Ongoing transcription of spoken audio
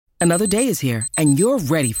Another day is here, and you're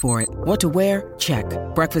ready for it. What to wear? Check.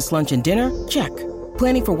 Breakfast, lunch, and dinner? Check.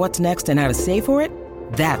 Planning for what's next and how to save for it?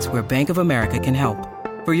 That's where Bank of America can help.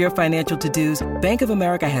 For your financial to-dos, Bank of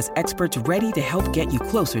America has experts ready to help get you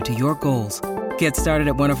closer to your goals. Get started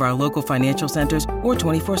at one of our local financial centers or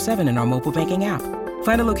 24/7 in our mobile banking app.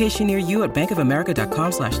 Find a location near you at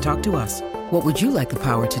bankofamerica.com/talktous. What would you like the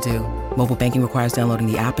power to do? Mobile banking requires downloading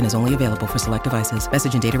the app and is only available for select devices.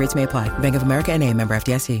 Message and data rates may apply. Bank of America N.A., member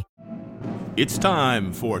FDIC. It's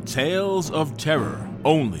time for Tales of Terror,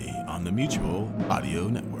 only on the Mutual Audio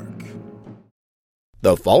Network.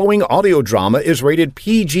 The following audio drama is rated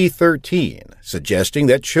PG-13, suggesting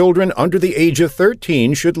that children under the age of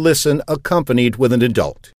 13 should listen accompanied with an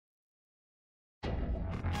adult.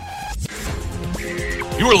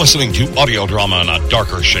 You are listening to audio drama in a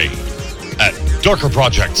darker shade at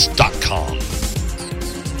darkerprojects.com.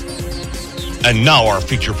 And now our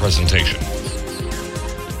feature presentation.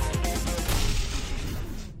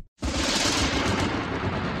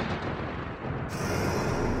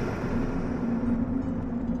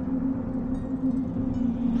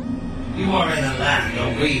 You are in a land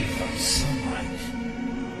away from sunlight.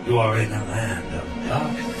 You are in a land of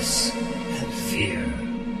darkness and fear.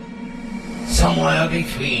 Somewhere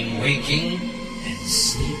between waking and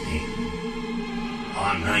sleeping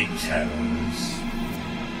are night terrors.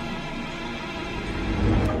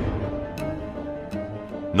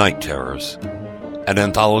 Night Terrors, an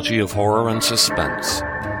anthology of horror and suspense.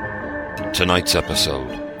 Tonight's episode,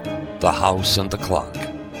 The House and the Clock,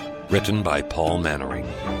 written by Paul Mannering.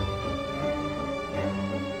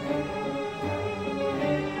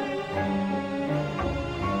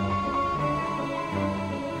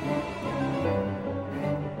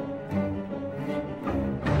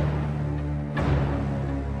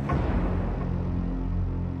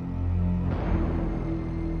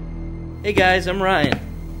 Hey guys, I'm Ryan.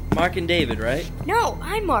 Mark and David, right? No,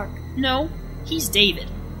 I'm Mark. No, he's David.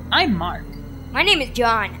 I'm Mark. My name is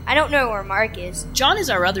John. I don't know where Mark is. John is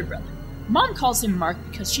our other brother. Mom calls him Mark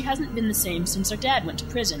because she hasn't been the same since our dad went to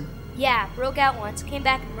prison. Yeah, broke out once, came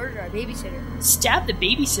back and murdered our babysitter. Stabbed the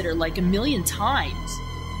babysitter like 1,000,000 times.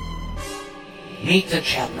 Meet the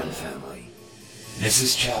Chapman family.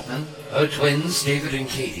 Mrs. Chapman, her twins David and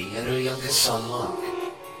Katie, and her youngest son Mark.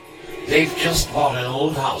 They've just bought an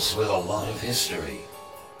old house with a lot of history.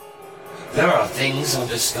 There are things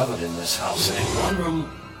undiscovered in this house, and in one room,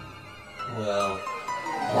 well,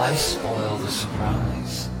 why spoil the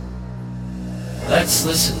surprise? Let's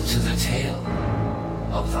listen to the tale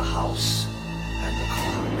of the house and the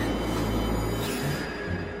clock.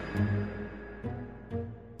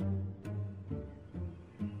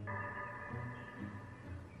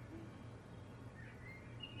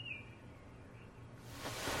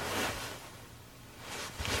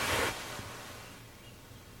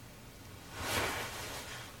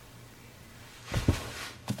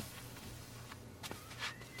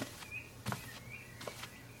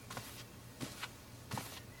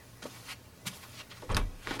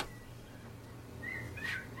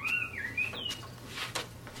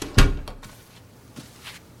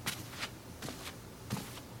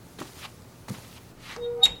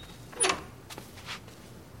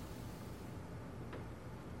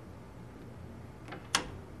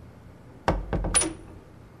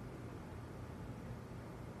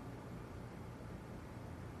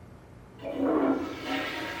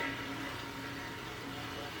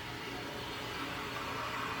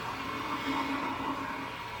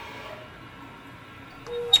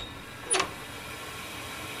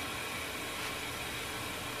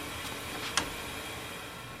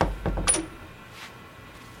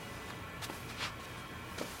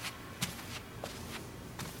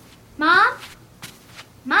 Mom?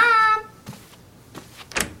 Mom?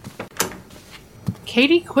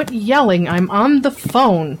 Katie, quit yelling. I'm on the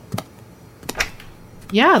phone.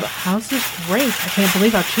 Yeah, the house is great. I can't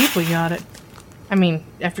believe how cheap we got it. I mean,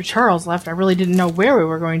 after Charles left, I really didn't know where we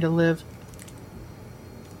were going to live.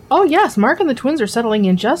 Oh yes, Mark and the twins are settling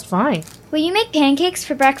in just fine. Will you make pancakes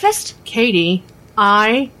for breakfast? Katie,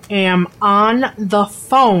 I am on the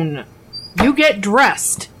phone. You get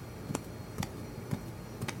dressed.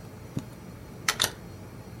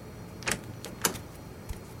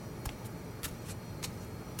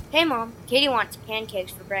 Hey Mom, Katie wants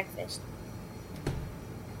pancakes for breakfast.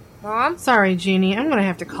 Mom? Sorry, Jeannie, I'm gonna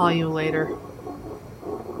have to call you later.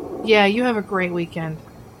 Yeah, you have a great weekend.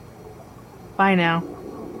 Bye now.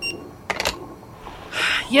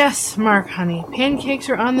 Yes, Mark, honey, pancakes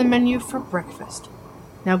are on the menu for breakfast.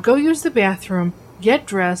 Now go use the bathroom, get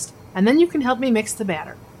dressed, and then you can help me mix the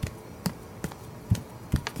batter.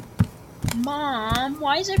 Mom,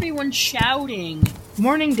 why is everyone shouting?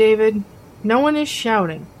 Morning, David. No one is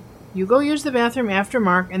shouting. You go use the bathroom after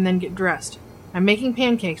Mark and then get dressed. I'm making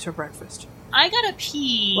pancakes for breakfast. I gotta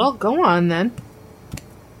pee. Well, go on then.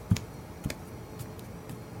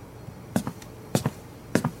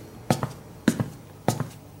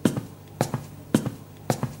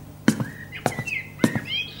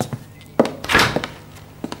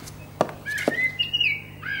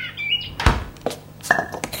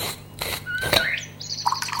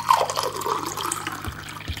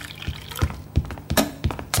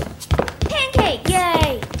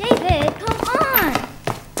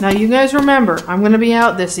 Now you guys remember, I'm going to be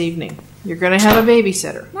out this evening. You're going to have a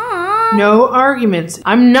babysitter. Mom! No arguments.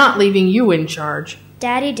 I'm not leaving you in charge.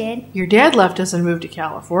 Daddy did. Your dad left us and moved to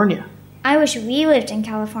California. I wish we lived in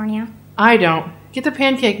California. I don't. Get the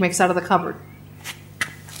pancake mix out of the cupboard.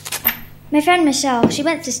 My friend Michelle, she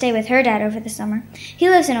went to stay with her dad over the summer. He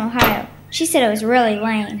lives in Ohio. She said it was really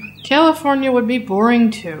lame. California would be boring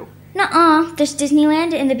too. Nuh-uh. There's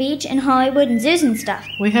Disneyland and the beach and Hollywood and zoos and stuff.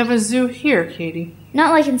 We have a zoo here, Katie.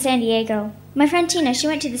 Not like in San Diego. My friend Tina, she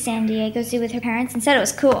went to the San Diego Zoo with her parents and said it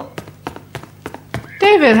was cool.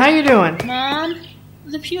 David, how you doing? Mom,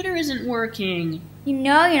 the computer isn't working. You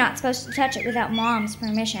know you're not supposed to touch it without Mom's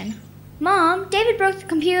permission. Mom, David broke the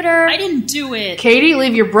computer. I didn't do it. Katie,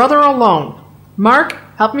 leave your brother alone. Mark,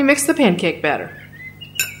 help me mix the pancake batter.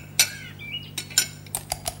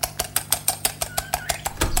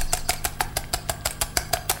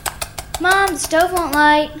 Mom, the stove won't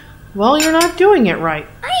light. Well, you're not doing it right.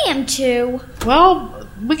 I am too. Well,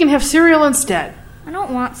 we can have cereal instead. I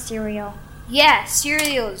don't want cereal. Yeah,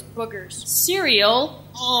 cereal is boogers. Cereal?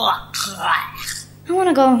 Ugh. I want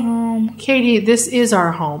to go home. Katie, this is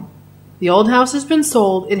our home. The old house has been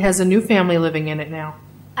sold. It has a new family living in it now.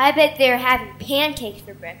 I bet they're having pancakes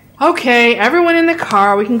for breakfast. Okay, everyone in the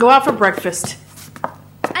car. We can go out for breakfast.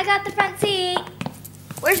 I got the front seat.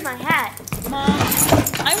 Where's my hat? Mom,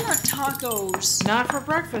 I want tacos. Not for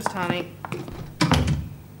breakfast, honey.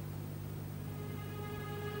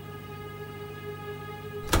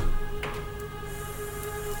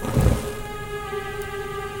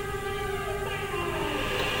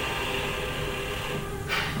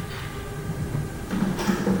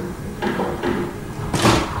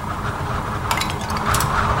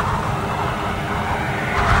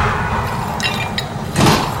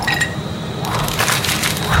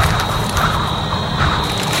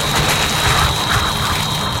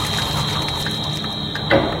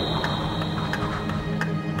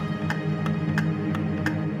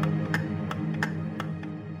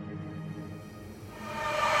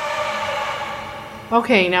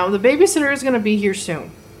 Okay, now the babysitter is going to be here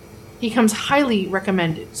soon. He comes highly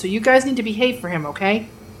recommended, so you guys need to behave for him, okay?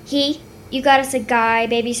 You got us a guy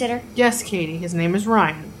babysitter? Yes, Katie. His name is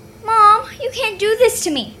Ryan. Mom, you can't do this to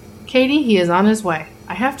me. Katie, he is on his way.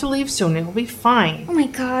 I have to leave soon. It will be fine. Oh my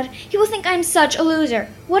god, he will think I'm such a loser.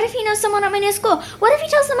 What if he knows someone at my new school? What if he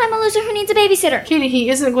tells them I'm a loser who needs a babysitter? Katie, he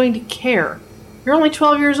isn't going to care. You're only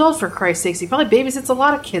 12 years old, for Christ's sakes. He probably babysits a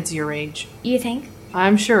lot of kids your age. You think?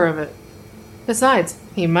 I'm sure of it. Besides,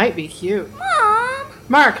 he might be cute. Mom!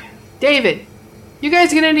 Mark! David! You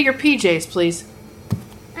guys get into your PJs, please.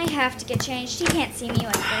 I have to get changed. He can't see me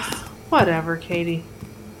like this. Whatever, Katie.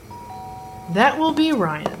 That will be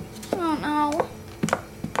Ryan. Oh no.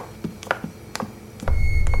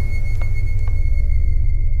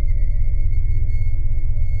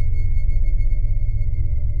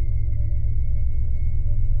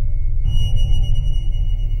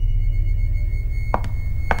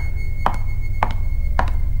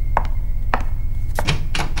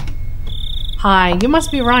 Hi, you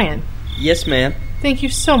must be Ryan. Yes, ma'am. Thank you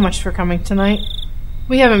so much for coming tonight.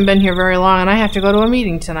 We haven't been here very long, and I have to go to a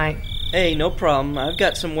meeting tonight. Hey, no problem. I've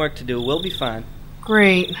got some work to do. We'll be fine.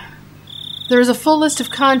 Great. There's a full list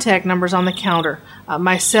of contact numbers on the counter.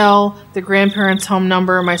 My cell, the grandparents' home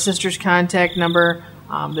number, my sister's contact number.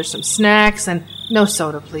 There's some snacks, and no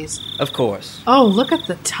soda, please. Of course. Oh, look at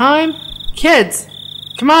the time. Kids,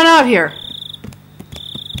 come on out here.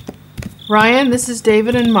 Ryan, this is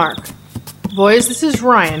David and Mark. Boys, this is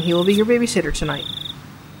Ryan. He will be your babysitter tonight.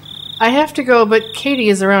 I have to go, but Katie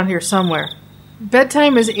is around here somewhere.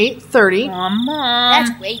 Bedtime is 8:30. Mom.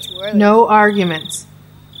 That's way too early. No arguments.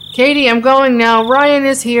 Katie, I'm going now. Ryan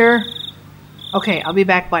is here. Okay, I'll be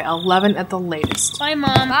back by 11 at the latest. Bye,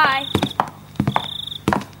 Mom. Bye.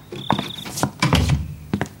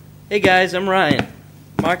 Hey, guys, I'm Ryan.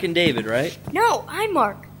 Mark and David, right? No, I'm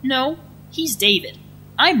Mark. No, he's David.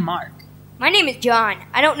 I'm Mark. My name is John.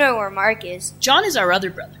 I don't know where Mark is. John is our other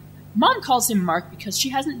brother. Mom calls him Mark because she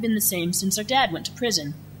hasn't been the same since our dad went to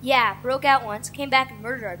prison. Yeah, broke out once, came back and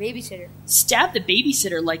murdered our babysitter. Stabbed the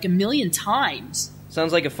babysitter like 1,000,000 times.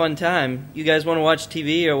 Sounds like a fun time. You guys want to watch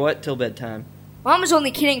TV or what till bedtime? Mom was only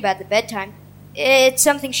kidding about the bedtime. It's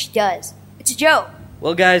something she does. It's a joke.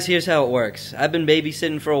 Well, guys, here's how it works. I've been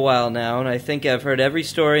babysitting for a while now, and I think I've heard every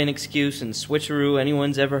story and excuse and switcheroo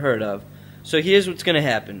anyone's ever heard of. So here's what's going to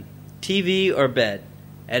happen. TV or bed.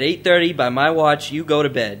 At 8:30, by my watch, you go to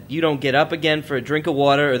bed. You don't get up again for a drink of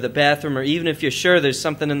water or the bathroom, or even if you're sure there's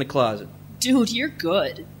something in the closet. Dude, you're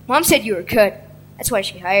good. Mom said you were good. That's why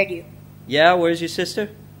she hired you. Yeah, where's your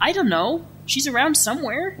sister? I don't know. She's around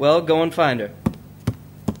somewhere. Well, go and find her.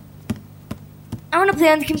 I want to play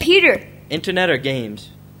on the computer. Internet or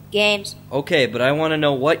games? Games. Okay, but I want to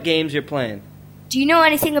know what games you're playing. Do you know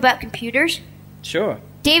anything about computers? Sure.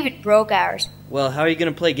 David broke ours. Well, how are you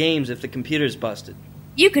going to play games if the computer's busted?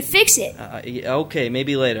 You could fix it. Okay,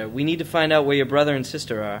 maybe later. We need to find out where your brother and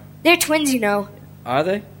sister are. They're twins, you know. Are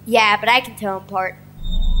they? Yeah, but I can tell them apart.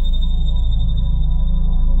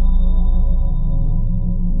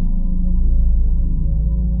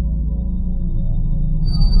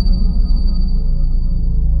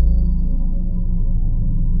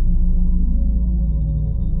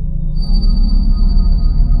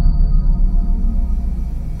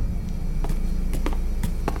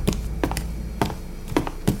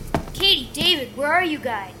 Katie, David, where are you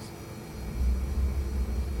guys?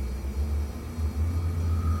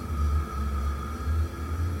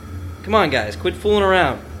 Come on, guys, quit fooling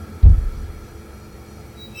around.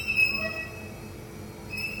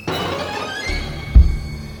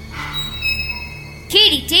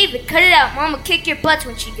 Katie, David, cut it out. Mom will kick your butts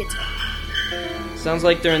when she gets home. Sounds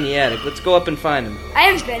like they're in the attic. Let's go up and find them. I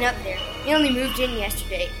haven't been up there. We only moved in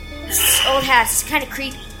yesterday. This old house is kind of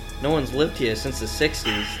creepy. No one's lived here since the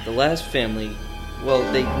 60s. The last family, well,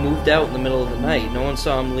 they moved out in the middle of the night. No one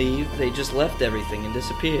saw them leave. They just left everything and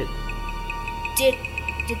disappeared. Did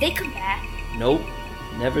they come back? Nope.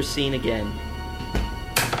 Never seen again.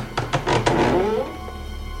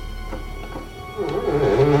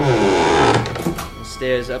 The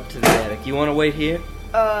stairs up to the attic. You want to wait here?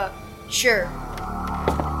 Sure.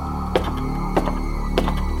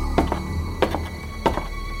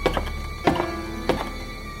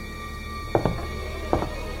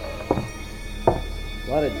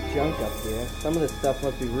 A lot of junk up here. Some of this stuff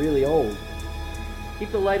must be really old.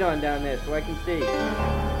 Keep the light on down there so I can see.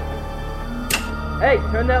 Hey,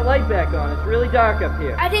 turn that light back on. It's really dark up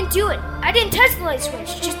here. I didn't do it. I didn't touch the light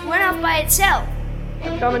switch. It just went off by itself.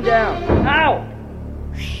 I'm coming down. Ow!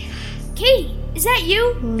 Katie, is that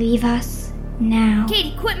you? Leave us now.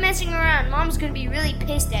 Katie, quit messing around. Mom's gonna be really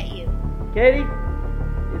pissed at you. Katie?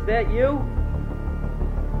 Is that you?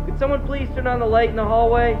 Could someone please turn on the light in the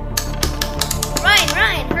hallway?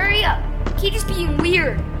 Ryan, hurry up. Katie's being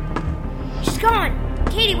weird. She's gone.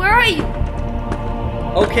 Katie, where are you?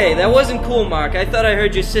 Okay, that wasn't cool, Mark. I thought I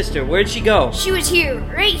heard your sister. Where'd she go? She was here,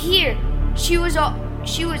 right here. She was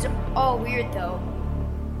all weird though.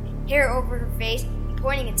 Hair over her face,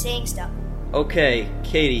 pointing and saying stuff. Okay,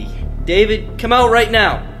 Katie. David, come out right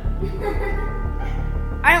now.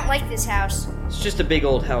 I don't like this house. It's just a big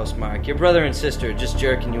old house, Mark. Your brother and sister are just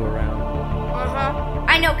jerking you around. Uh-huh.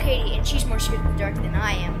 I know Katie, and she's more scared of the dark than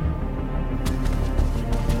I am.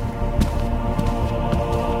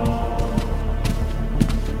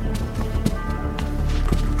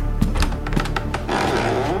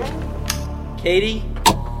 Katie?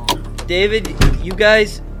 David, you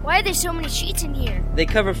guys... Why are there so many sheets in here? They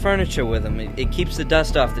cover furniture with them. It keeps the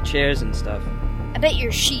dust off the chairs and stuff. I bet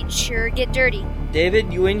your sheets sure get dirty.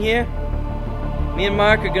 David, you in here? Me and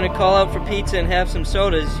Mark are gonna call out for pizza and have some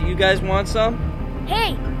sodas. You guys want some?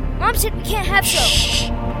 Hey, Mom said we can't have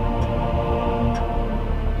soda.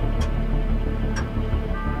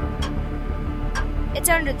 It's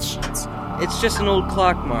under the sheets. It's just an old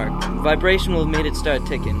clock, Mark. Vibration will have made it start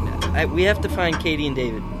ticking. We have to find Katie and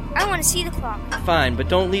David. I want to see the clock. Fine, but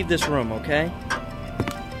don't leave this room, okay?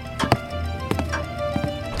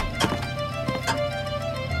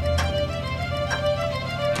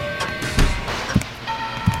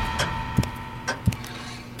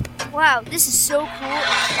 Wow, this is so cool.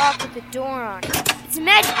 A clock with a door on it. It's a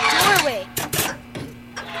magic doorway.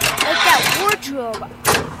 Like that wardrobe.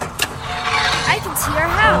 I can see our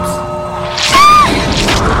house.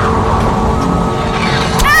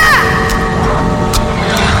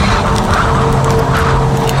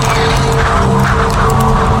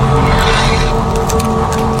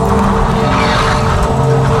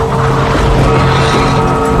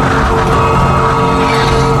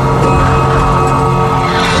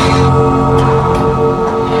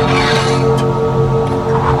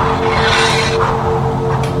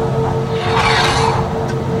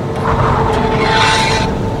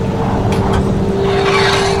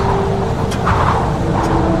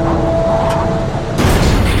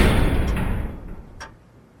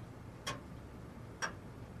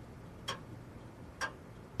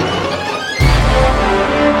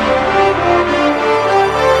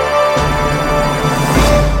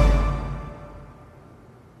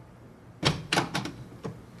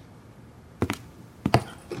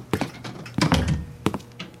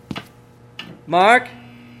 Mark?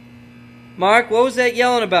 Mark, what was that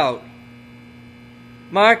yelling about?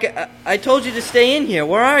 Mark, I told you to stay in here.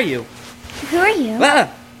 Where are you? Who are you?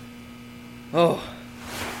 Ah! Oh,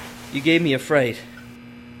 you gave me a fright.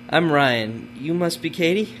 I'm Ryan. You must be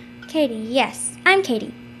Katie? Katie, yes. I'm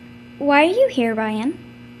Katie. Why are you here, Ryan?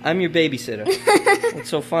 I'm your babysitter. What's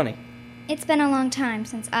so funny? It's been a long time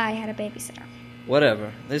since I had a babysitter.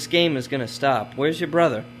 Whatever. This game is gonna stop. Where's your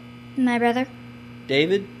brother? My brother?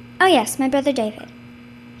 David? Oh, yes, my brother David.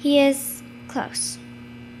 He is close.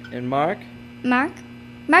 And Mark? Mark?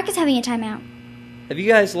 Mark is having a time out. Have you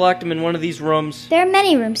guys locked him in one of these rooms? There are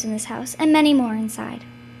many rooms in this house, and many more inside.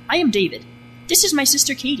 I am David. This is my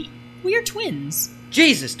sister Katie. We are twins.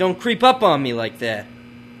 Jesus, don't creep up on me like that.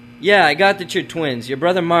 Yeah, I got that you're twins. Your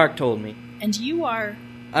brother Mark told me. And you are...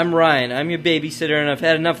 I'm Ryan. I'm your babysitter, and I've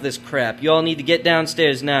had enough of this crap. You all need to get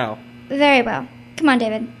downstairs now. Very well. Come on,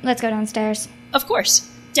 David. Let's go downstairs. Of course.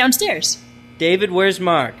 Downstairs. David, where's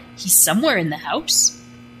Mark? He's somewhere in the house.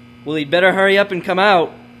 Well, he'd better hurry up and come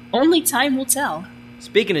out. Only time will tell.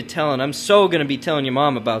 Speaking of telling, I'm so gonna be telling your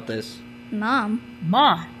mom about this. Mom?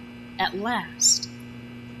 Mom. At last.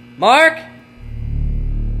 Mark?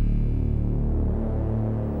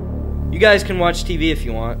 You guys can watch TV if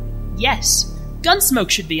you want. Yes. Gunsmoke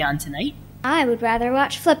should be on tonight. I would rather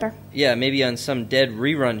watch Flipper. Yeah, maybe on some dead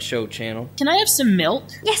rerun show channel. Can I have some milk?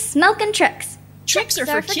 Yes, milk and Tricks. Tricks are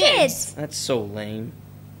for kids. That's so lame.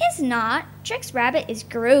 It's not. Tricks Rabbit is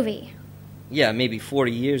groovy. Yeah, maybe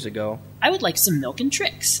 40 years ago. I would like some milk and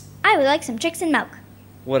Tricks. I would like some Tricks and milk.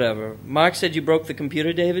 Whatever. Mark said you broke the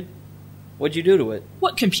computer, David? What'd you do to it?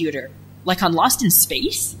 What computer? Like on Lost in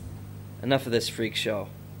Space? Enough of this freak show.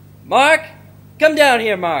 Mark! Come down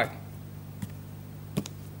here, Mark!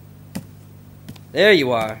 There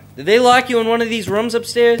you are. Did they lock you in one of these rooms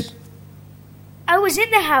upstairs? I was in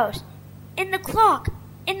the house. In the clock.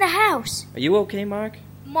 In the house. Are you okay, Mark?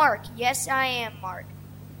 Mark. Yes, I am, Mark.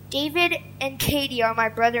 David and Katie are my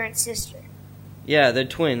brother and sister. Yeah, they're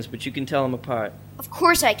twins, but you can tell them apart. Of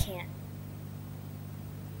course I can.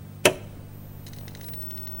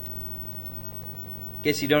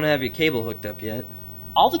 Guess you don't have your cable hooked up yet.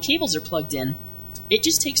 All the cables are plugged in. It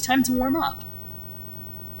just takes time to warm up.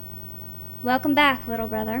 Welcome back, little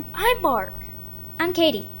brother. I'm Mark. I'm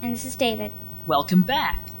Katie, and this is David. Welcome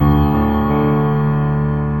back.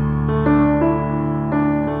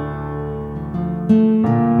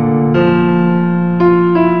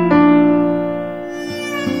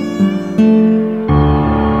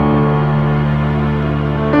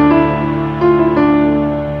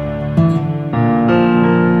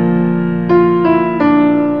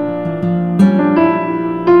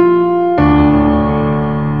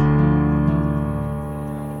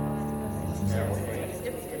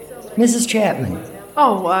 Mrs. Chapman.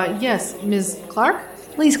 Oh, yes, Ms. Clark?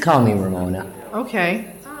 Please call me Ramona.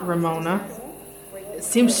 Okay, Ramona. It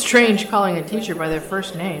seems strange calling a teacher by their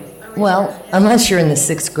first name. Well, unless you're in the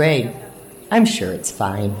 6th grade, I'm sure it's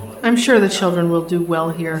fine. I'm sure the children will do well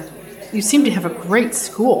here. You seem to have a great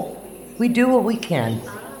school. We do what we can.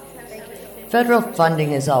 Federal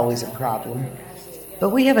funding is always a problem, but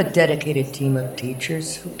we have a dedicated team of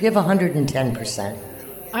teachers who give 110%.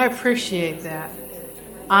 I appreciate that.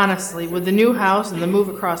 Honestly, with the new house and the move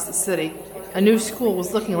across the city, a new school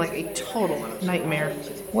was looking like a total nightmare.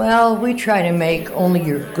 Well, we try to make only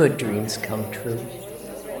your good dreams come true.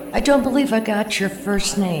 I don't believe I got your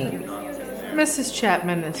first name. Mrs.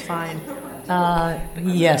 Chapman is fine.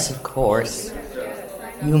 Yes, of course.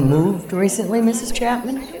 You moved recently, Mrs.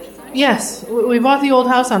 Chapman? Yes, we bought the old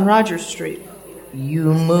house on Rogers Street.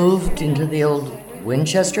 You moved into the old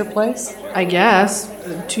Winchester place? I guess.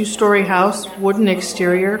 A 2-story house, wooden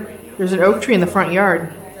exterior. There's an oak tree in the front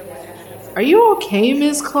yard. Are you okay,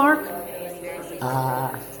 Ms. Clark?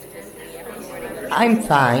 I'm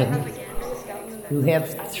fine. You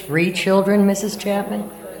have 3 children, Mrs.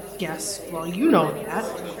 Chapman? Yes, well, you know that.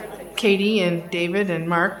 Katie and David and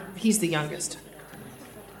Mark. He's the youngest.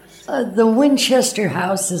 The Winchester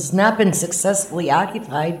house has not been successfully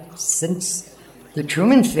occupied since the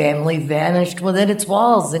Truman family vanished within its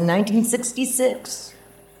walls in 1966.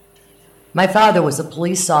 My father was a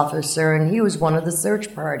police officer, and he was one of the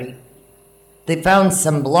search party. They found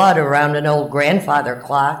some blood around an old grandfather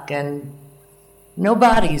clock, and no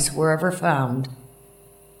bodies were ever found.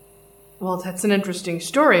 Well, that's an interesting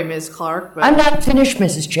story, Ms. Clark, but... I'm not finished,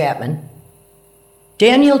 Mrs. Chapman.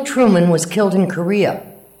 Daniel Truman was killed in Korea.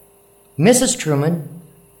 Mrs. Truman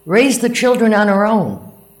raised the children on her own.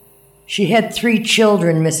 She had 3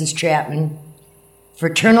 children, Mrs. Chapman.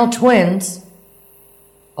 Fraternal twins,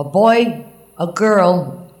 a boy, a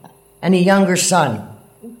girl, and a younger son.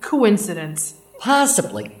 Coincidence.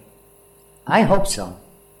 Possibly. I hope so.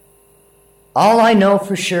 All I know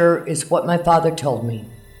for sure is what my father told me.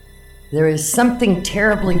 There is something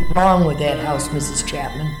terribly wrong with that house, Mrs.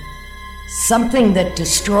 Chapman. Something that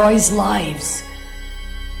destroys lives.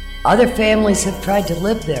 Other families have tried to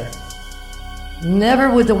live there. Never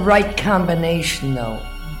with the right combination, though.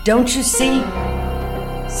 Don't you see?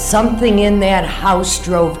 Something in that house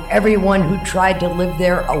drove everyone who tried to live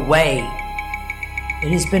there away.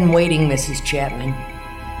 It has been waiting, Mrs. Chapman.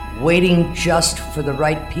 Waiting just for the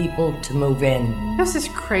right people to move in. This is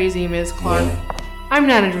crazy, Ms. Clark. I'm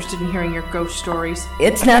not interested in hearing your ghost stories.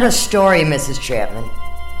 It's not a story, Mrs. Chapman.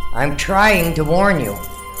 I'm trying to warn you.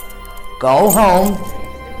 Go home,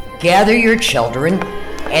 gather your children,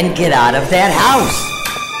 and get out of that house.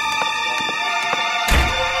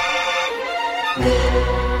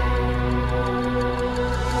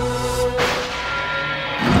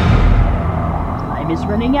 Time is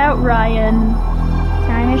running out, Ryan.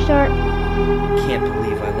 Time is short. Can't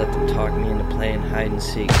believe I let them talk me into playing hide and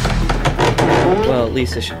seek. Well, at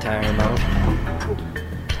least I should tire him out.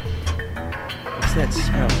 What's that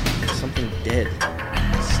smell? Something dead.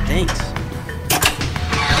 It stinks.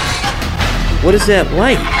 What is that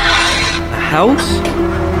light? A house?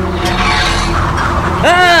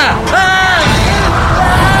 Ah!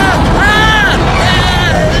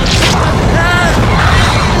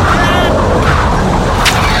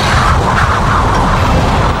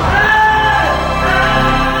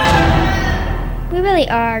 We really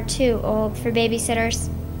are too old for babysitters.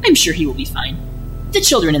 I'm sure he will be fine. The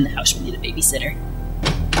children in the house will need a babysitter.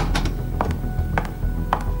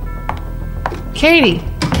 Katie!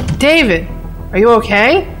 David! Are you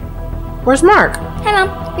okay? Where's Mark? Hi,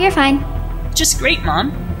 Mom. We are fine. Just great,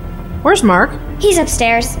 Mom. Where's Mark? He's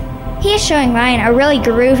upstairs. He is showing Ryan a really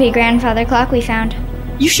groovy grandfather clock we found.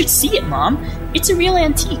 You should see it, Mom. It's a real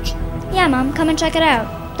antique. Yeah, Mom, come and check it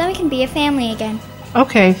out. Then we can be a family again.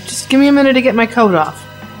 Okay, just give me a minute to get my coat off.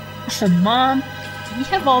 Oh, Mom, we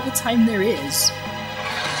have all the time there is.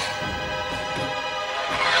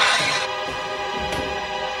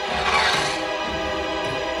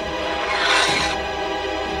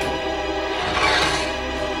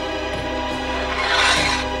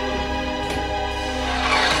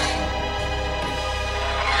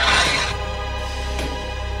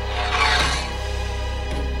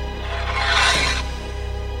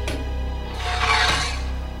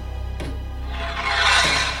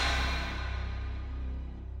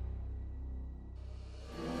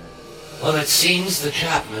 Well, it seems the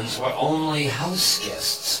Chapmans were only house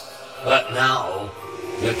guests, but now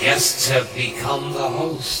the guests have become the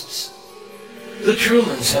hosts. The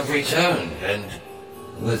Trumans have returned, and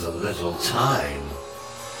with a little time,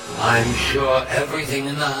 I'm sure everything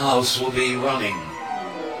in the house will be running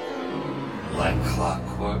like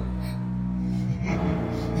clockwork.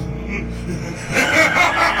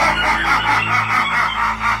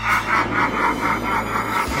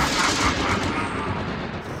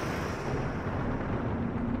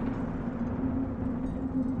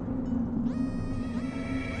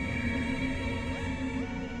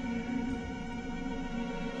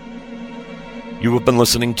 You have been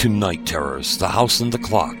listening to Night Terrors, The House and the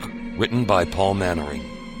Clock, written by Paul Mannering.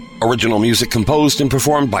 Original music composed and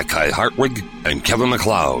performed by Kai Hartwig and Kevin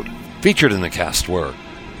MacLeod. Featured in the cast were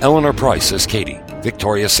Eleanor Price as Katie,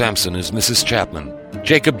 Victoria Sampson as Mrs. Chapman,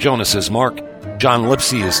 Jacob Jonas as Mark, John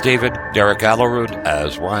Lipsey as David, Derek Allerud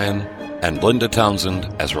as Ryan, and Linda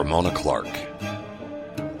Townsend as Ramona Clark.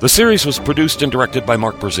 The series was produced and directed by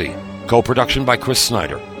Mark Brzee. Co-production by Chris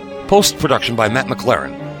Snyder. Post-production by Matt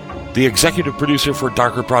McLaren. The executive producer for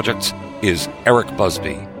Darker Projects is Eric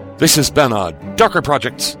Busby. This has been a Darker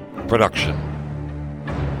Projects production.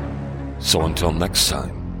 So until next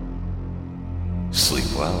time, sleep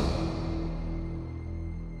well.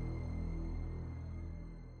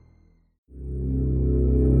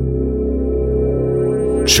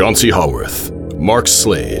 Chauncey Haworth, Mark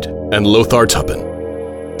Slade, and Lothar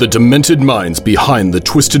Tuppen, the demented minds behind the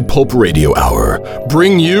Twisted Pulp Radio Hour,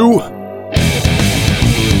 bring you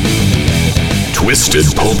Twisted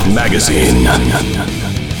Pulp Magazine.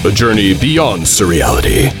 A journey beyond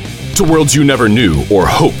surreality to worlds you never knew or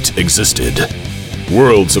hoped existed.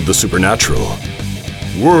 Worlds of the supernatural.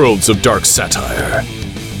 Worlds of dark satire.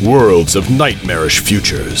 Worlds of nightmarish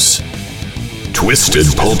futures. Twisted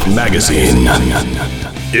Pulp Magazine.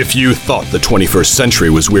 If you thought the 21st century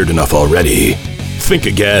was weird enough already, think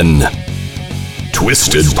again.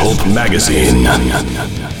 Twisted Pulp Magazine.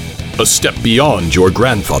 A step beyond your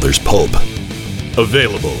grandfather's pulp.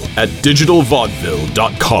 Available at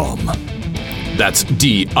digitalvaudeville.com. That's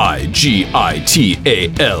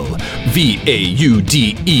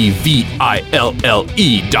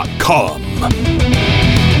DIGITALVAUDEVILLE.com.